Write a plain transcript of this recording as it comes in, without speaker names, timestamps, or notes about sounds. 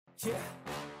Yeah.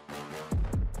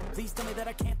 Please tell me that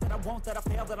I can't, that I won't, that I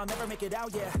fail, that I'll never make it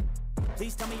out, yeah.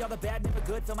 Please tell me all the bad, never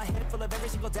good, fill my head full of every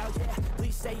single doubt, yeah.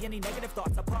 Please say any negative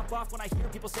thoughts, I pop off when I hear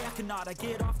people say I cannot. I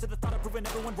get off to the thought of proving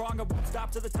everyone wrong, I won't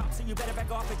stop to the top, so you better back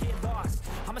off and get lost.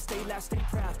 I'ma stay loud, stay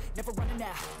proud, never running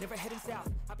out, never heading south,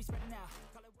 I'll be spreading out.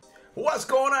 What's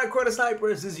going on, Credit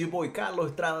Snipers? This is your boy Carlos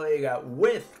Estrada Vega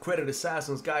with Credit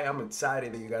Assassins. Guy, I'm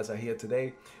excited that you guys are here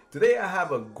today. Today I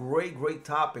have a great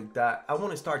topic that I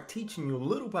want to start teaching you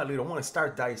little by little. I want to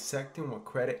start dissecting what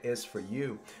credit is for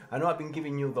you. I know I've been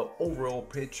giving you the overall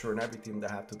picture and everything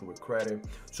that have to do with credit,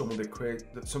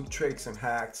 some tricks and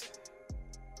hacks.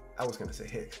 I was gonna say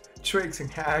hicks, tricks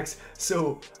and hacks,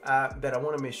 so that I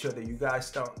want to make sure that you guys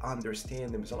start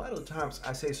understanding. Because a lot of times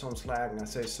I say some slang, I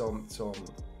say some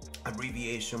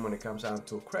abbreviation when it comes down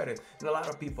to credit, and a lot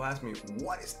of people ask me,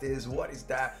 what is this, what is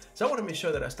that? So I want to make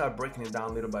sure that I start breaking it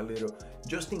down little by little,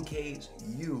 just in case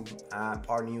you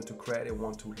are new to credit,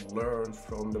 want to learn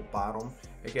from the bottom.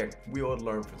 Again, we all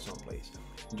learn from someplace.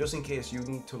 Just in case you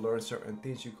need to learn certain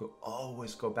things, you could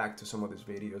always go back to some of these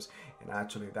videos and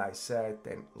actually dissect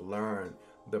and learn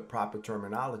the proper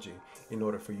terminology in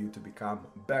order for you to become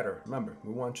better. Remember,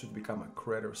 we want you to become a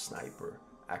credit sniper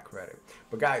at credit.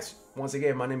 But guys, once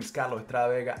again, my name is Carlos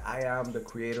Estrada Vega. I am the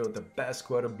creator of the Best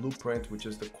Credit Blueprint, which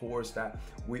is the course that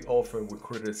we offer with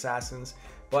Credit Assassins.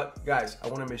 But guys, I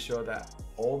want to make sure that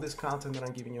all this content that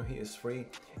I'm giving you here is free.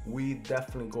 We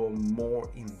definitely go more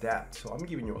in depth. So I'm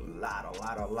giving you a lot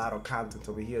of content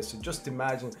over here. So just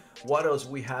imagine what else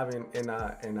we have in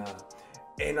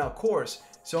our course.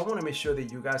 So I want to make sure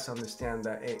that you guys understand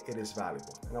that it is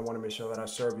valuable, and I want to make sure that I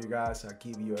serve you guys. I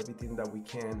give you everything that we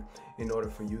can in order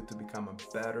for you to become a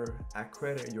better at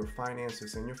credit, your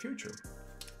finances, and your future,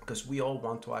 because we all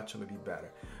want to actually be better.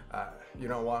 You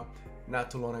know what? Not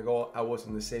too long ago, I was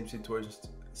in the same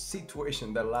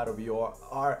situation that a lot of you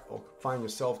are or find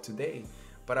yourself today.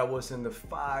 But I was in the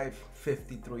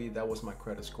 553. That was my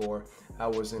credit score. I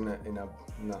was in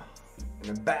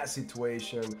a bad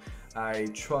situation. I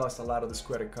trust a lot of these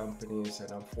credit companies,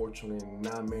 and unfortunately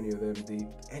not many of them did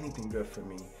anything good for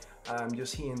me.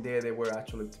 Just here and there they were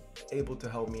actually able to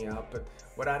help me out, but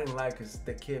what I didn't like is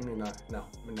they kept me in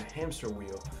a hamster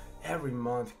wheel every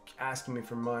month, asking me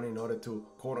for money in order to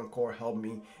quote unquote help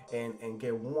me and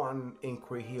get one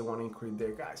inquiry here, one inquiry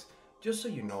there. Guys, just so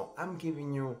you know, I'm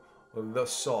giving you the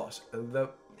sauce, the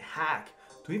hack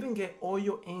to even get all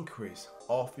your inquiries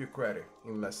off your credit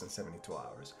in less than 72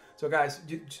 hours. So guys,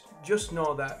 just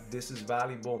know that this is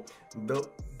valuable. The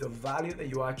value that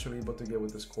you're actually able to get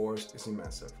with this course is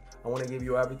immense. I want to give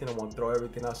you everything. I want to throw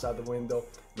everything outside the window.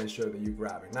 Make sure that you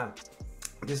grab it. Now,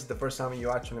 if this is the first time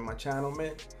you're actually in my channel,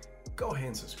 man, go ahead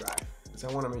and subscribe, because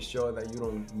I want to make sure that you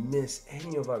don't miss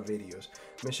any of our videos.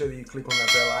 Make sure that you click on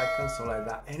that bell icon so like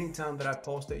that anytime that I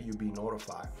post it, you'll be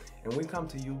notified. And we come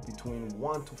to you between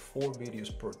 1 to 4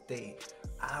 videos per day.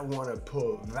 I want to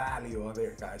put value out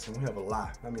there, guys, and we have a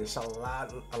lot. I mean, it's a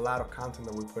lot of content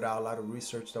that we put out, a lot of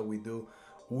research that we do.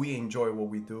 We enjoy what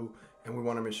we do, and we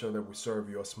want to make sure that we serve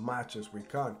you as much as we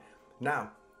can.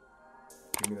 Now,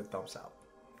 give me the thumbs up.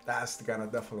 That's gonna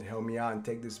definitely help me out, and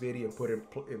take this video and put it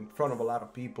in front of a lot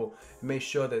of people. Make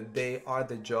sure that they are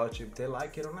the judge if they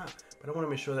like it or not. But I want to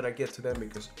make sure that I get to them,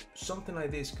 because something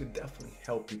like this could definitely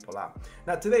help people out.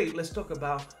 Now today, let's talk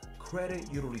about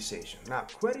credit utilization. Now,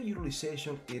 credit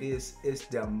utilization, is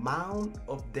the amount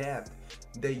of debt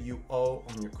that you owe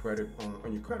on your credit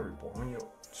on your credit report.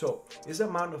 So it's the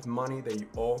amount of money that you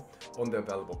owe on the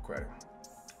available credit.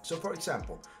 So for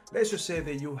example, let's just say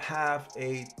that you have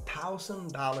a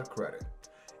 $1,000 credit,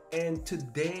 and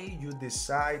today you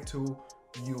decide to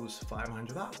use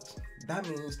 $500. That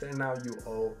means that now you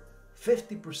owe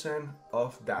 50%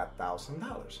 of that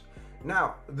 $1,000.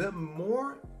 Now, the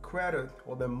more credit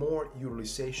or the more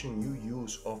utilization you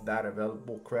use of that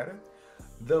available credit,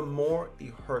 the more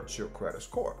it hurts your credit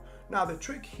score. Now, the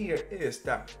trick here is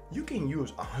that you can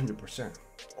use 100%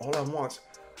 all at once,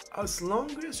 as long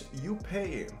as you pay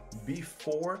it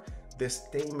before the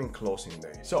statement closing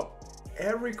day. So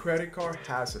every credit card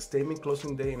has a statement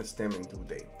closing day and a statement due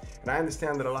date. And I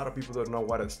understand that a lot of people don't know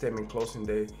what a statement closing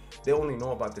day. They only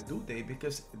know about the due date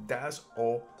because that's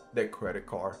all the credit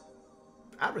card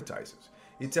advertises.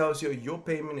 It tells you your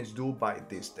payment is due by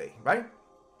this day, right?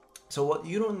 So what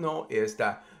you don't know is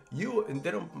that and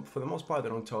they don't, for the most part, they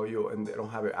don't tell you, and they don't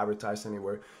have it advertised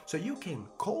anywhere. So you can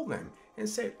call them and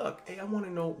say, look, hey, I want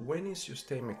to know when is your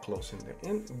statement closing day,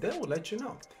 and they will let you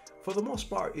know. For the most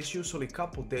part, it's usually a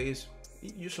couple days,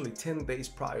 usually 10 days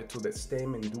prior to the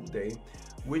statement due date,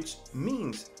 which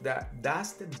means that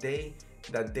that's the day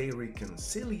that they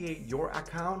reconciliate your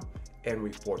account and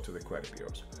report to the credit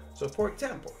bureaus. So for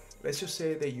example, let's just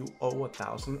say that you owe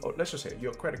 $1,000, or let's just say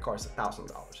your credit card is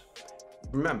 $1,000.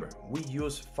 Remember, we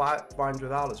use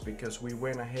 $500 because we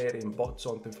went ahead and bought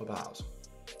something for the house.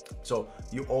 So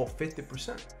you owe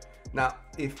 50%. Now,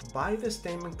 if by the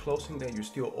statement closing day you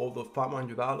still owe the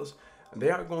 $500, they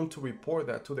are going to report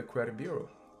that to the credit bureau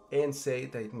and say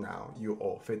that now you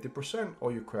owe 50%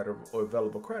 of your credit or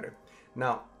available credit.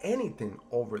 Now, anything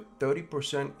over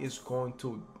 30% is going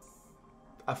to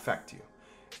affect you,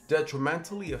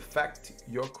 detrimentally affect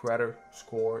your credit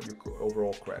score, your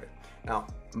overall credit. Now,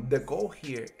 the goal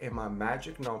here and my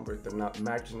magic number, the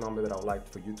magic number that I would like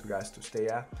for you two guys to stay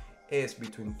at, is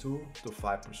between 2 to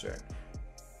 5%.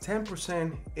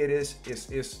 10%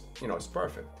 it's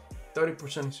perfect.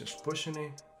 30% is just pushing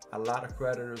it. A lot of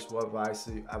creditors will advise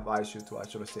you to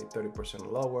actually stay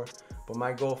 30% lower. But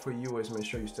my goal for you is make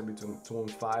sure you stay between 2 and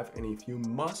 5, and if you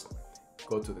must,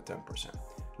 go to the 10%.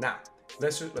 Now,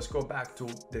 let's go back to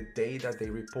the day that they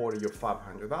reported your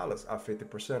 $500 at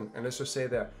 50%, and let's just say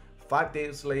that 5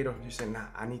 days later you say, nah,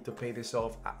 I need to pay this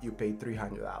off. You paid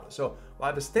 $300. So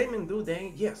while the statement due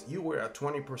date, yes, you were at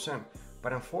 20%,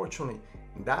 but unfortunately,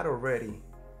 that already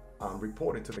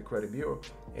reported to the credit bureau,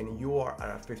 and you are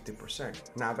at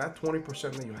 50%. Now that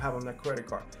 20% that you have on that credit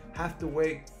card have to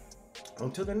wait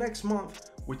until the next month,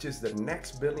 which is the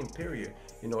next billing period,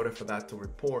 in order for that to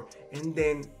report and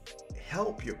then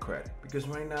help your credit, because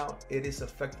right now it is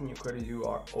affecting your credit. You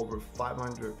are over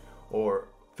 500 or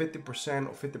 50%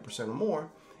 or 50% or more,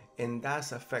 and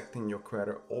that's affecting your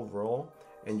credit overall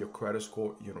and your credit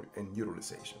score and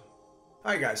utilization.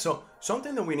 All right, guys, so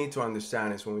something that we need to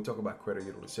understand is when we talk about credit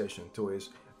utilization too is,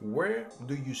 where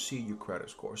do you see your credit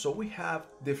score? So we have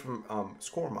different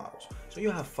score models. So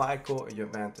you have FICO and your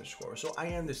Vantage score. So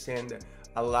I understand that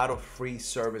a lot of free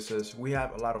services, we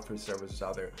have a lot of free services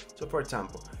out there. So for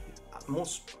example,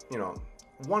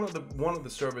 one of the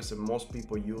services most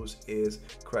people use is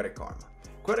Credit Karma.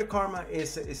 Credit Karma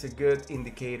is a good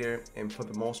indicator, and for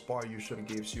the most part usually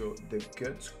gives you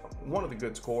one of the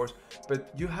good scores, but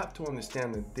you have to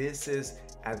understand that this is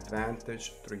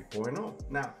Advantage 3.0.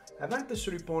 Now, Advantage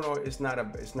 3.0 is not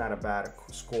a bad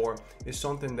score. It's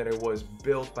something that it was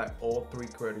built by all three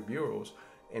credit bureaus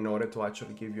in order to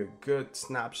actually give you a good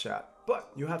snapshot.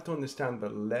 But you have to understand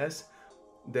that less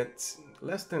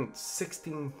than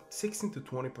 16 to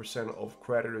 20% of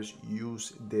creditors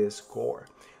use this score.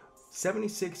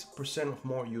 76% of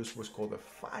more use what's called the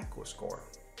FICO score.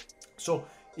 So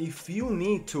if you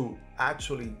need to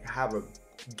actually have a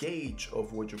gauge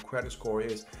of what your credit score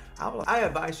is, I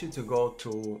advise you to go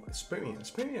to Experian,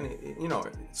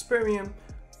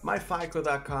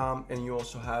 myfico.com, and you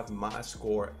also have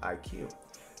MyScoreIQ.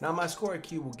 Now,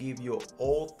 MyScoreIQ will give you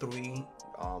all three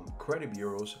credit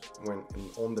bureaus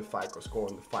on the FICO score,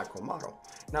 on the FICO model.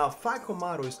 Now, FICO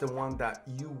model is the one that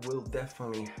you will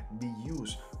definitely be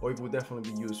used, or it will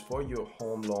definitely be used for your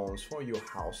home loans, for your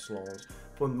house loans,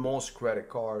 for most credit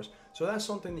cards. So that's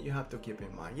something that you have to keep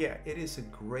in mind. Yeah, it is a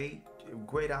great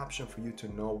option for you to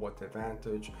know what the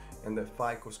Advantage and the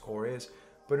FICO score is,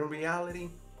 but in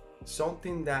reality,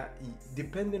 something that,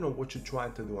 depending on what you're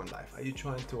trying to do in life, are you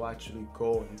trying to actually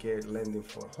go and get lending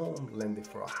for a home, lending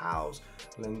for a house,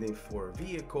 lending for a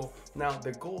vehicle? Now,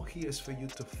 the goal here is for you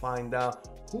to find out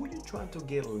who you're trying to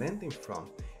get lending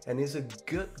from, and it's a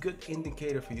good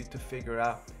indicator for you to figure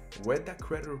out where that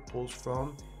creditor pulls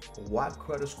from, what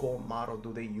credit score model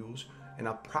do they use, and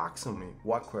approximately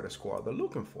what credit score are they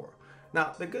looking for.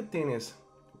 Now, the good thing is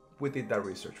we did that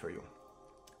research for you.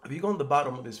 If you go on the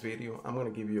bottom of this video, I'm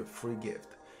going to give you a free gift.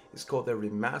 It's called the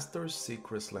Remastered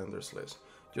Secrets Lenders List.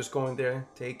 Just go in there,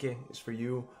 take it, it's for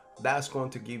you. That's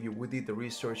going to give you, we did the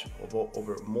research of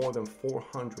over more than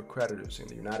 400 creditors in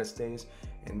the United States,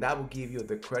 and that will give you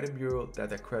the credit bureau that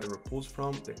the creditor pulls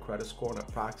from, the credit score, and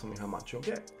approximately how much you'll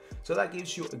get. So that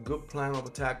gives you a good plan of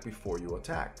attack before you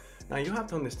attack. Now, you have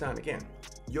to understand, again,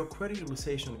 your credit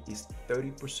utilization is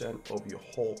 30% of your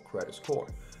whole credit score.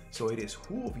 So it is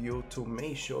who of you to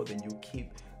make sure that you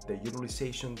keep the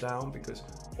utilization down, because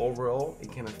overall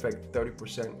it can affect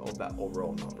 30% of that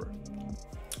overall number.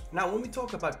 Now, when we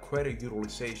talk about credit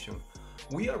utilization,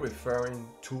 we are referring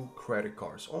to credit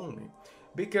cards only,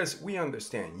 because we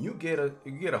understand you get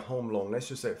a home loan. Let's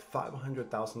just say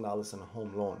 $500,000 in a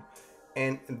home loan,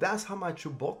 and that's how much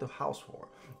you bought the house for.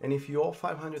 And if you owe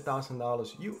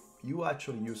 $500,000, you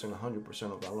actually using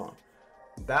 100% of that loan.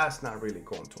 That's not really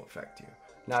going to affect you.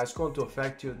 Now, it's going to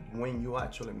affect you when you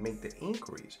actually make the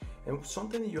increase. And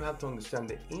something that you have to understand,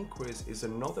 the increase is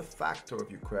another factor of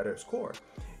your credit score.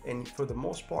 And for the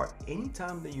most part,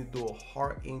 anytime that you do a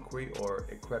hard inquiry, or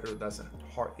a creditor does a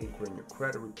hard inquiry in your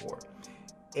credit report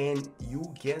and you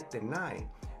get denied,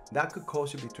 that could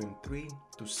cost you between 3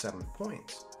 to 7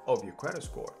 points of your credit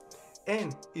score.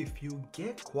 And if you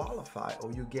get qualified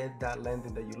or you get that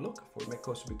lending that you're looking for, it may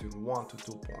cost you between 1 to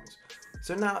 2 points.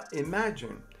 So now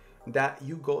imagine that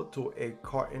you go to a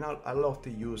car, and I love to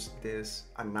use this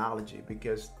analogy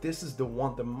because this is the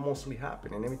one that mostly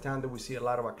happens. And every time that we see a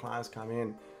lot of our clients come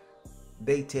in,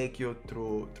 they take you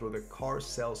through the car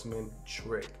salesman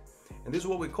trick. And this is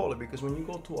what we call it, because when you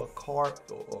go to a car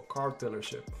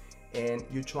dealership and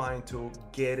you're trying to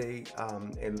get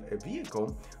a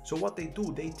vehicle, so what they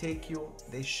do,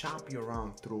 they shop you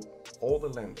around through all the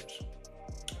lenders.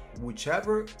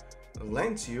 Whichever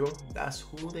lends you, that's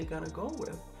who they're gonna go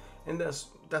with. And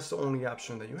that's the only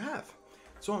option that you have.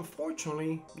 So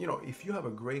unfortunately, if you have a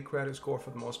great credit score,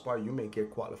 for the most part, you may get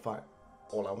qualified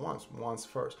all at once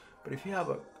first. But if you have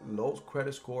a low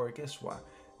credit score, guess what?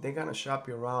 They're gonna shop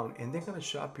you around, and they're gonna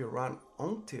shop you around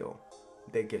until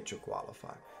they get you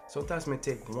qualified. Sometimes it may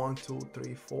take 1, 2,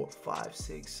 3, 4, 5,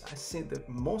 6. I see the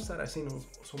most that I've seen was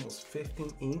almost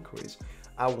 15 increase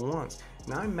at once.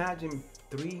 Now imagine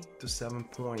 3 to 7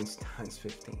 points times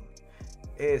 15.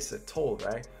 It's a toll,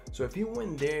 right? So if you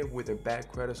went there with a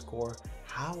bad credit score,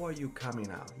 how are you coming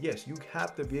out? Yes, you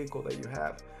have the vehicle that you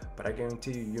have, but I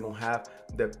guarantee you don't have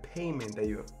the payment that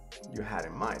you had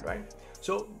in mind, right?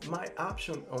 So my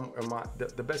option,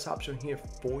 the best option here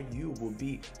for you will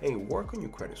be, hey, work on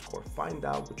your credit score. Find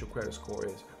out what your credit score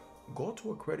is. Go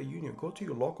to a credit union, go to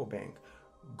your local bank,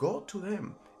 go to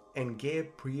them and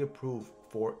get pre-approved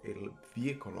for a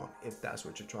vehicle loan if that's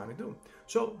what you're trying to do.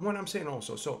 So what I'm saying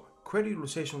also, so credit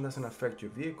utilization doesn't affect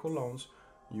your vehicle loans,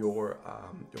 your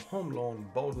home loan,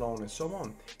 boat loan, and so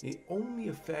on. It only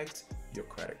affects your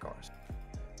credit cards.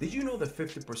 Did you know that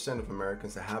 50% of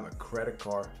Americans that have a credit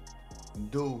card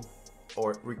do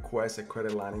or request a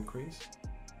credit line increase?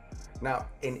 Now,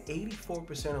 and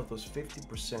 84% of those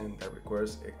 50% that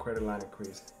request a credit line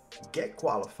increase get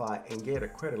qualified and get a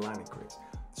credit line increase.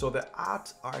 So the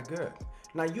odds are good.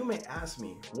 Now you may ask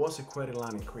me, what's a credit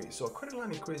line increase? So a credit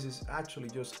line increase is actually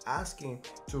just asking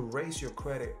to raise your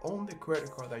credit on the credit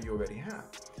card that you already have,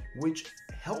 which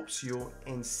helps you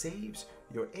and saves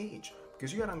your age.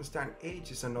 Because you gotta understand,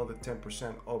 age is another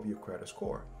 10% of your credit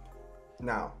score.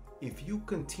 Now, if you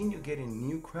continue getting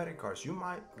new credit cards, you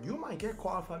might get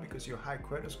qualified because of your high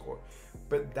credit score,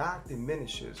 but that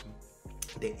diminishes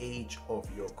the age of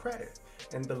your credit.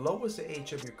 And the lowest the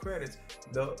age of your credit,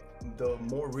 the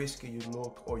more risky you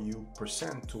look or you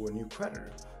present to a new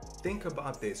creditor. Think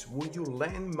about this. Would you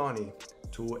lend money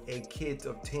to a kid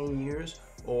of 10 years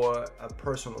or a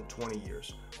person of 20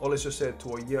 years? Or let's just say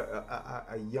to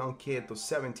a young kid of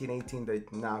 17, 18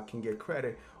 that now can get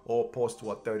credit, or opposed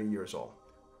to 30 years old.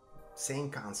 Same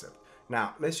concept.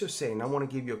 Now, let's just say, and I want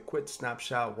to give you a quick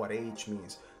snapshot of what age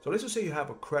means. So let's just say you have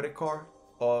a credit card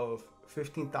of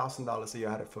 $15,000 that you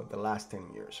had it for the last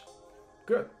 10 years.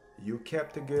 Good. You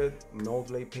kept it good, no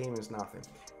late payments, nothing.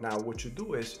 Now what you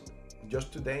do is,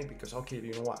 just today, because okay,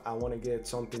 you know what, I want to get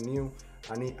something new,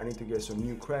 I need to get some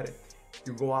new credit.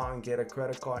 You go out and get a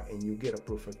credit card and you get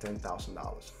approved for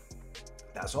 $10,000.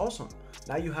 That's awesome.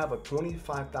 Now you have a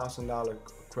 $25,000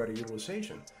 credit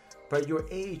utilization, but your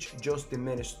age just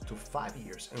diminished to 5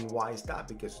 years. And why is that?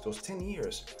 Because those 10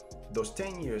 years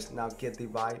now get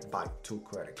divided by 2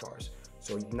 credit cards.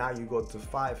 So now you go to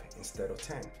 5 instead of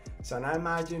 10. So now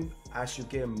imagine as you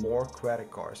get more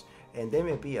credit cards, and they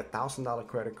may be $1,000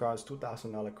 credit cards,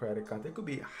 $2,000 credit cards. They could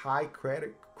be high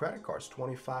credit cards,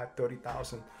 25,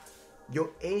 30,000.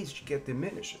 Your age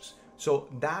diminishes. So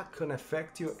that can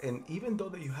affect you. And even though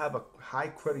that you have a high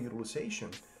credit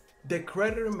utilization, the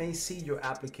creditor may see your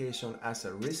application as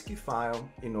a risky file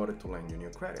in order to lend you new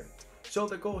credit. So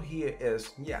the goal here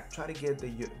is, try to get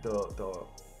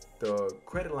the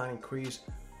credit line increase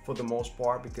for the most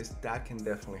part, because that can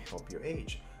definitely help your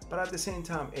age. But at the same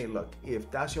time, hey, look,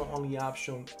 if that's your only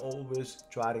option, always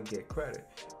try to get credit.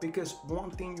 Because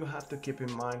one thing you have to keep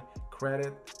in mind,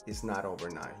 credit is not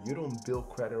overnight. You don't build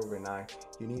credit overnight.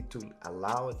 You need to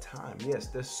allow it time. Yes,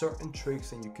 there's certain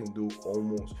tricks that you can do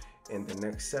almost in the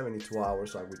next 72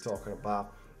 hours, like we're talking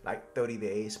about, like 30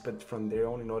 days. But from there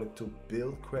on, in order to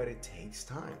build credit takes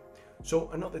time. So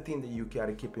another thing that you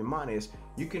gotta keep in mind is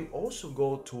you can also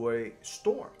go to a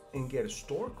store and get a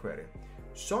store credit.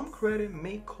 Some credit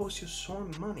may cost you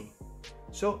some money,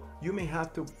 so you may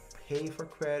have to pay for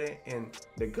credit. And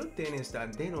the good thing is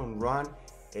that they don't run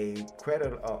a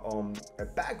credit a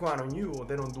background on you, or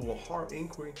they don't do a hard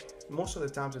inquiry. Most of the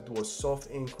times they do a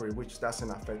soft inquiry, which doesn't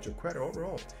affect your credit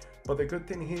overall. But the good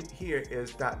thing here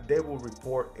is that they will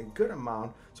report a good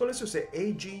amount. So let's just say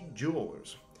AG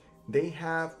Jewelers, they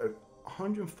have a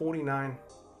 149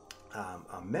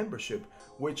 membership,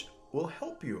 which will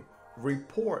help you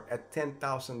report a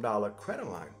 $10,000 credit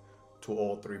line to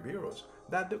all three bureaus.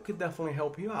 That could definitely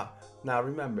help you out. Now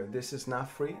remember, this is not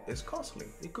free, it's costly.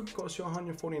 It could cost you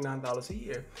 $149 a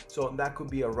year. So that could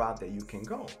be a route that you can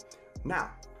go.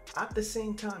 Now, at the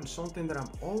same time, something that I'm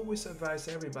always advise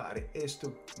everybody is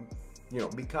to,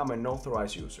 become an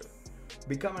authorized user.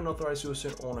 Become an authorized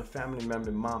user on a family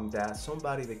member, mom, dad,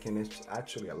 somebody that can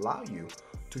actually allow you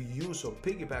to use or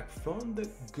piggyback from the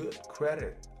good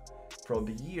credit from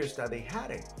the years that they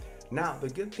had it. Now, the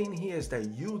good thing here is that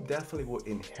you definitely will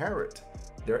inherit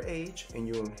their age and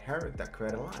you inherit that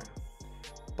credit line.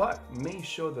 But make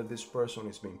sure that this person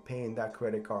has been paying that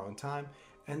credit card on time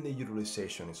and the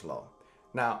utilization is low.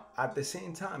 Now, at the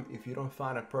same time, if you don't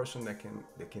find a person that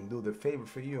can do the favor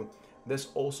for you, there's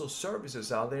also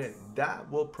services out there that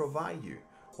will provide you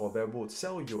or that will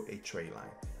sell you a trade line.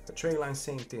 A trade line,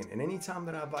 same thing. And anytime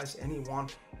that I advise anyone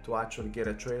to actually get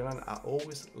a trade line, I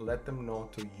always let them know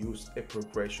to use a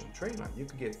progression trade line. You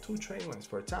could get two trade lines,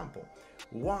 for example,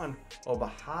 one of a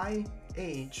high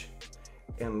age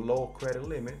and low credit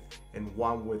limit and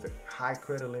one with a high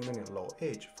credit limit and low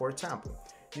age. For example,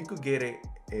 you could get a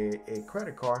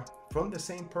credit card from the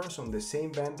same person, the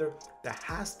same vendor that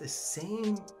has the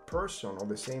same person or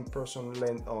the same person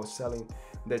selling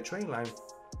the trade line.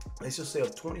 Let's just say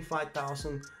of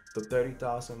 25,000 to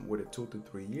 30,000 with a 2 to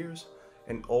 3 years,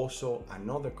 and also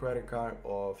another credit card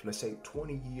of, let's say,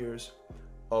 20 years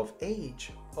of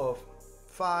age of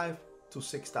 $5,000 to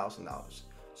 $6,000.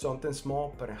 Something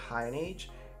small but high in age,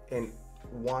 and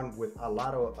one with a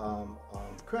lot of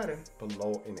credit but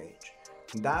low in age.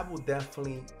 That will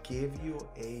definitely give you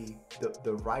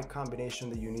the right combination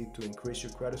that you need to increase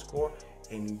your credit score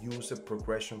and use a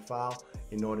progression file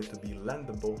in order to be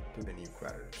lendable to the new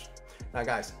creditors. Now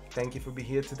guys, thank you for being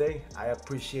here today. I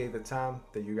appreciate the time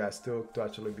that you guys took to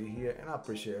actually be here, and I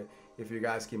appreciate if you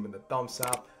guys give me the thumbs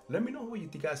up. Let me know what you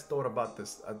guys thought about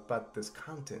this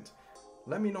content.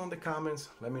 Let me know in the comments.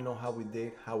 Let me know how we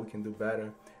did, how we can do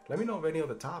better. Let me know of any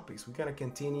other topics. We're gonna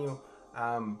continue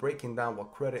breaking down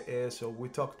what credit is. So we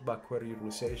talked about credit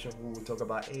utilization, we will talk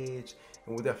about age,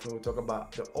 and we definitely will talk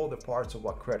about all the parts of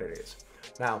what credit is.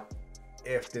 Now,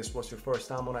 if this was your first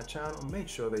time on our channel, make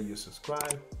sure that you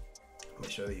subscribe,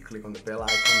 make sure that you click on the bell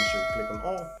icon, make sure you click on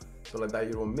all, so that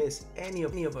you don't miss any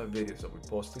of our videos that we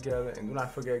post together. And do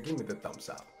not forget, give me the thumbs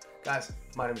up. Guys,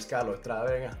 my name is Carlos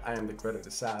Estrada. I am the Credit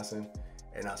Assassin,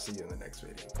 and I'll see you in the next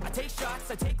video. I take shots,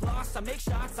 I take loss, I make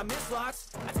shots, I miss lots.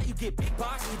 That's how you get big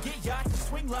box, you get yachts, you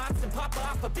swing lots and pop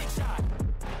off a big shot.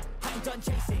 I ain't done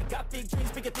chasing, got big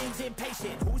dreams, bigger things,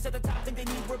 impatient. Who's at the top think they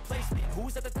need replacement?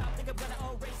 Who's at the top think I'm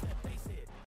gonna erase them?